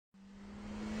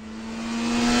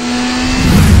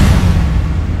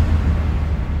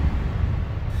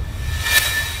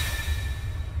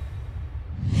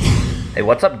Hey,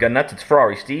 what's up, gun nuts? It's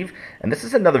Ferrari Steve, and this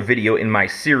is another video in my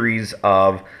series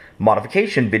of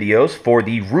modification videos for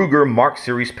the Ruger Mark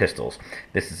Series pistols.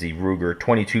 This is the Ruger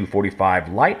 2245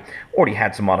 Lite. Already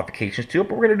had some modifications to it,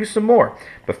 but we're going to do some more.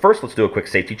 But first, let's do a quick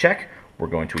safety check. We're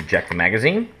going to eject the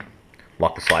magazine,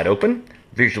 lock the slide open,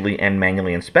 visually and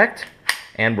manually inspect,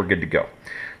 and we're good to go.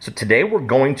 So today we're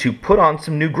going to put on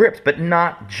some new grips, but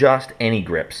not just any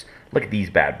grips. Look at these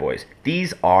bad boys.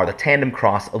 These are the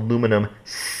TANDEMKROSS aluminum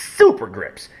super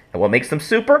grips. And what makes them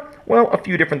super? Well, a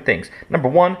few different things. Number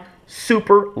one,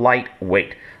 super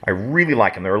lightweight. I really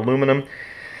like them. They're aluminum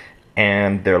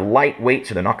and they're lightweight,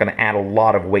 so they're not going to add a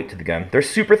lot of weight to the gun. They're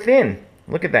super thin.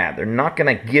 Look at that. They're not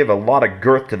going to give a lot of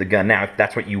girth to the gun. Now, if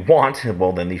that's what you want,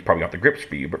 well, then these probably aren't the grips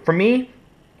for you. But for me,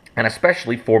 and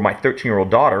especially for my 13-year-old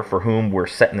daughter, for whom we're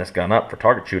setting this gun up for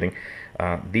target shooting,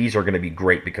 these are going to be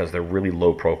great because they're really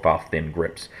low-profile, thin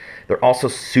grips. They're also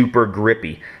super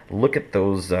grippy. Look at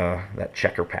those that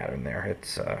checker pattern there.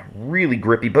 It's really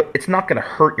grippy, but it's not going to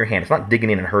hurt your hand. It's not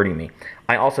digging in and hurting me.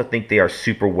 I also think they are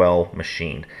super well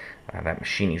machined. That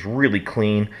machining is really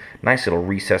clean. Nice little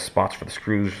recess spots for the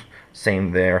screws.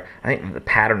 Same there. I think the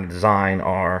pattern and design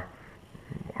are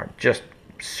just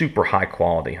super high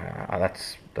quality.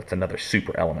 That's another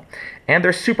super element. And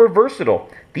they're super versatile.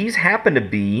 These happen to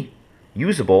be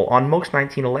usable on most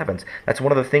 1911s. That's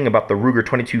one of the things about the Ruger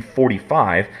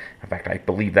 2245. In fact, I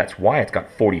believe that's why it's got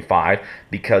 45,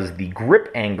 because the grip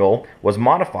angle was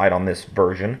modified on this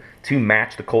version to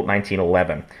match the Colt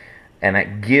 1911. And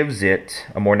that gives it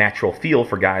a more natural feel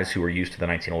for guys who are used to the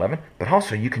 1911, but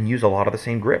also you can use a lot of the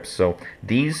same grips. So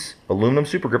these aluminum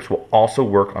super grips will also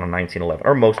work on a 1911,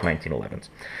 or most 1911s.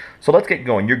 So let's get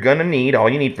going. You're gonna need,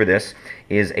 all you need for this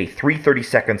is a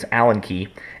 3/32 Allen key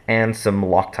and some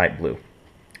Loctite glue.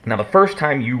 Now the first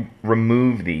time you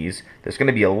remove these, there's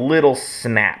gonna be a little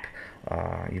snap.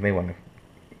 You may want to,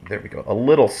 there we go, a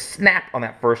little snap on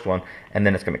that first one, and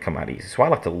then it's going to come out easy. So I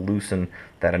like to loosen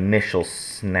that initial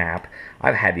snap.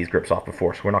 I've had these grips off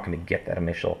before, so we're not going to get that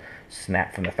initial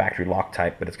snap from the factory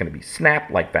Loctite, but it's going to be snap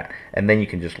like that, and then you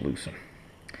can just loosen.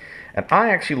 And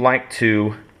I actually like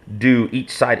to do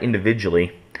each side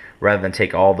individually rather than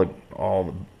take all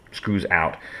the screws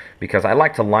out, because I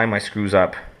like to line my screws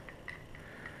up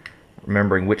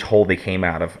remembering which hole they came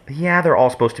out of. Yeah, they're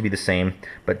all supposed to be the same,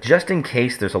 but just in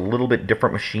case there's a little bit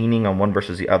different machining on one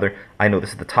versus the other, I know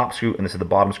this is the top screw and this is the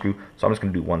bottom screw, so I'm just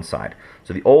going to do one side.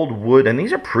 So the old wood, and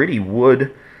these are pretty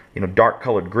wood, you know, dark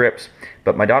colored grips,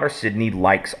 but my daughter Sydney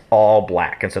likes all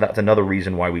black, and so that's another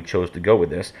reason why we chose to go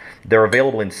with this. They're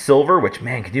available in silver, which,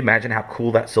 man, can you imagine how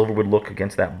cool that silver would look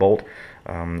against that bolt?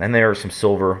 And there are some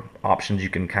silver options you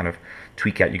can kind of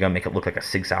tweak out. You're going to make it look like a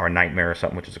 6 Hour Nightmare or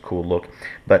something, which is a cool look.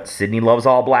 But Sydney loves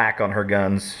all black on her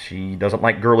guns. She doesn't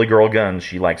like girly girl guns.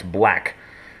 She likes black,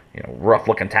 you know, rough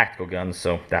looking tactical guns,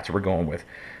 so that's what we're going with.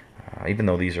 Even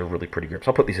though these are really pretty grips.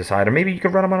 I'll put these aside, or maybe you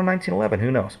could run them on a 1911,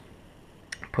 who knows.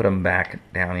 Put them back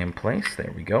down in place,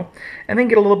 there we go. And then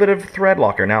get a little bit of thread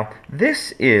locker. Now,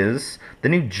 this is the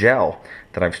new gel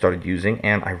that I've started using,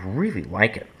 and I really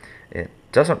like it. It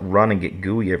doesn't run and get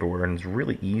gooey everywhere, and it's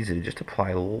really easy to just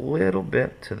apply a little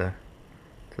bit to the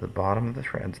bottom of the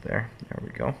threads there. There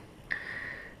we go.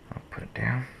 I'll put it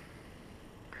down.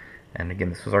 And again,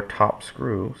 this was our top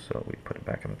screw, so we put it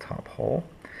back in the top hole.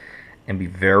 And be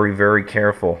very, very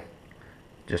careful.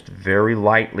 Just very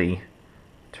lightly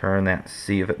turn that,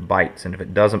 see if it bites, and if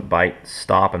it doesn't bite,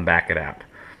 stop and back it out.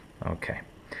 Okay.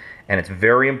 And it's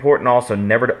very important also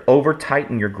never to over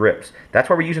tighten your grips. That's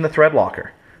why we're using the thread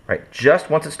locker. Right, just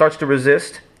once it starts to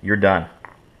resist, you're done.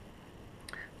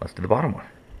 Let's do the bottom one.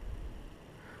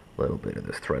 A little bit of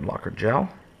this thread locker gel.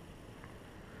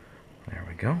 There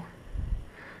we go.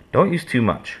 Don't use too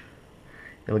much.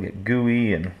 It'll get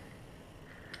gooey and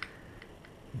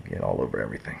get all over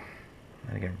everything.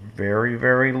 And again, very,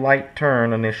 very light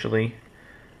turn initially.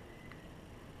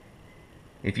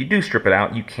 If you do strip it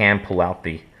out, you can pull out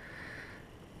the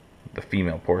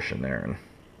female portion there and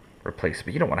replace it,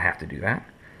 but you don't want to have to do that.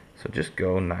 So just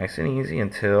go nice and easy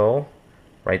until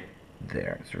right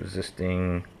there. It's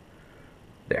resisting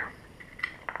there.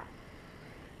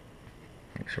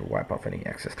 Make sure to wipe off any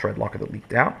excess thread locker that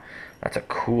leaked out. That's a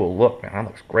cool look, man. That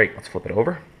looks great. Let's flip it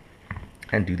over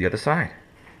and do the other side.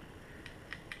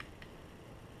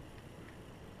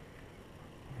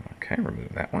 Okay,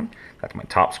 remove that one. That's my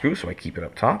top screw, so I keep it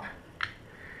up top.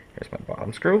 Here's my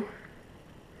bottom screw.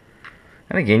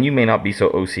 And again, you may not be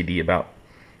so OCD about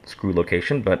screw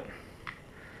location, but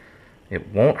it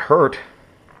won't hurt.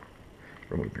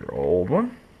 Remove your old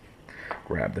one.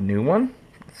 Grab the new one.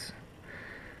 Let's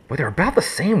Well, they're about the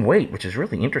same weight, which is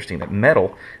really interesting, that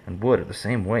metal and wood are the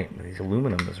same weight. But these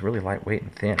aluminum is really lightweight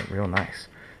and thin and real nice.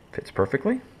 Fits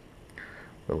perfectly.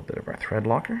 A little bit of our thread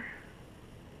locker.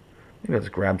 Maybe I'll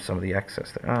just grab some of the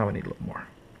excess there. Oh, we need a little more.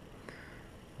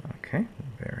 Okay,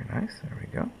 very nice. There we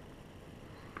go.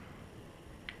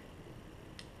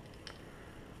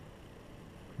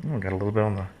 Oh, got a little bit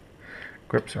on the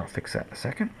grips, so I'll fix that in a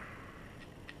second.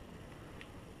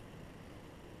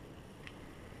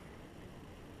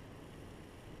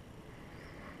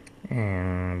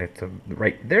 And it's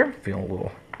right there. Feel a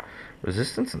little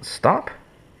resistance and stop.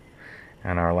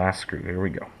 And our last screw. Here we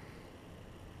go.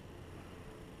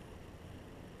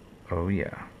 Oh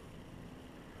yeah.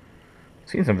 I've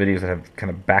seen some videos that have kind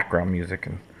of background music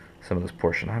and some of this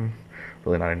portion. I'm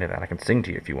really not into that. I can sing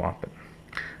to you if you want, but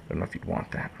I don't know if you'd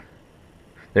want that.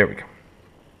 There we go.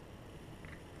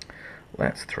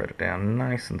 Let's thread it down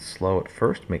nice and slow at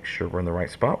first. Make sure we're in the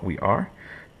right spot. We are.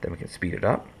 Then we can speed it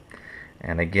up.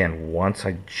 And again, once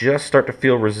I just start to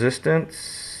feel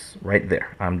resistance, right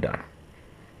there, I'm done.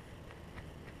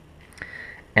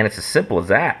 And it's as simple as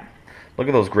that. Look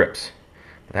at those grips.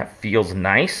 That feels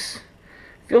nice.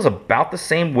 Feels about the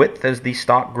same width as the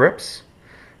stock grips,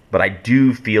 but I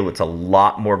do feel it's a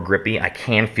lot more grippy. I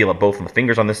can feel it both in the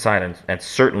fingers on this side and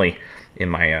certainly in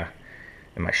my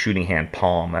shooting hand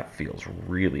palm. That feels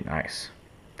really nice.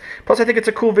 Plus, I think it's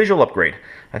a cool visual upgrade.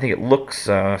 I think it looks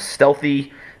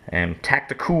stealthy and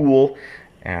tactical,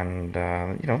 and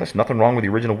you know, there's nothing wrong with the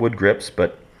original wood grips,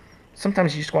 but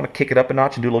sometimes you just want to kick it up a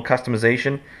notch and do a little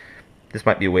customization. This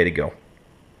might be a way to go.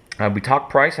 We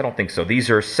talked price? I don't think so. These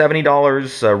are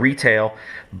 $70 retail,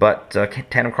 but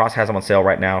TANDEMKROSS has them on sale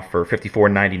right now for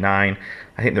 $54.99.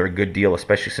 I think they're a good deal,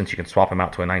 especially since you can swap them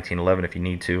out to a 1911 if you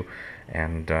need to.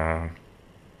 And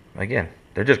again,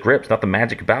 they're just grips, nothing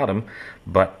magic about them,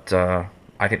 but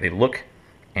I think they look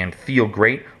and feel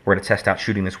great. We're going to test out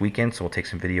shooting this weekend, so we'll take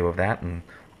some video of that and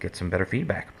get some better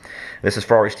feedback. This is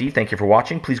Ferrari Steve. Thank you for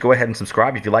watching. Please go ahead and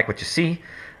subscribe if you like what you see.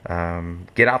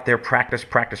 Get out there, practice,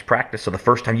 practice, practice, so the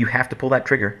first time you have to pull that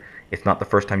trigger, it's not the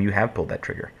first time you have pulled that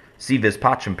trigger. Si vis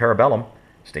pacem parabellum.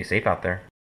 Stay safe out there.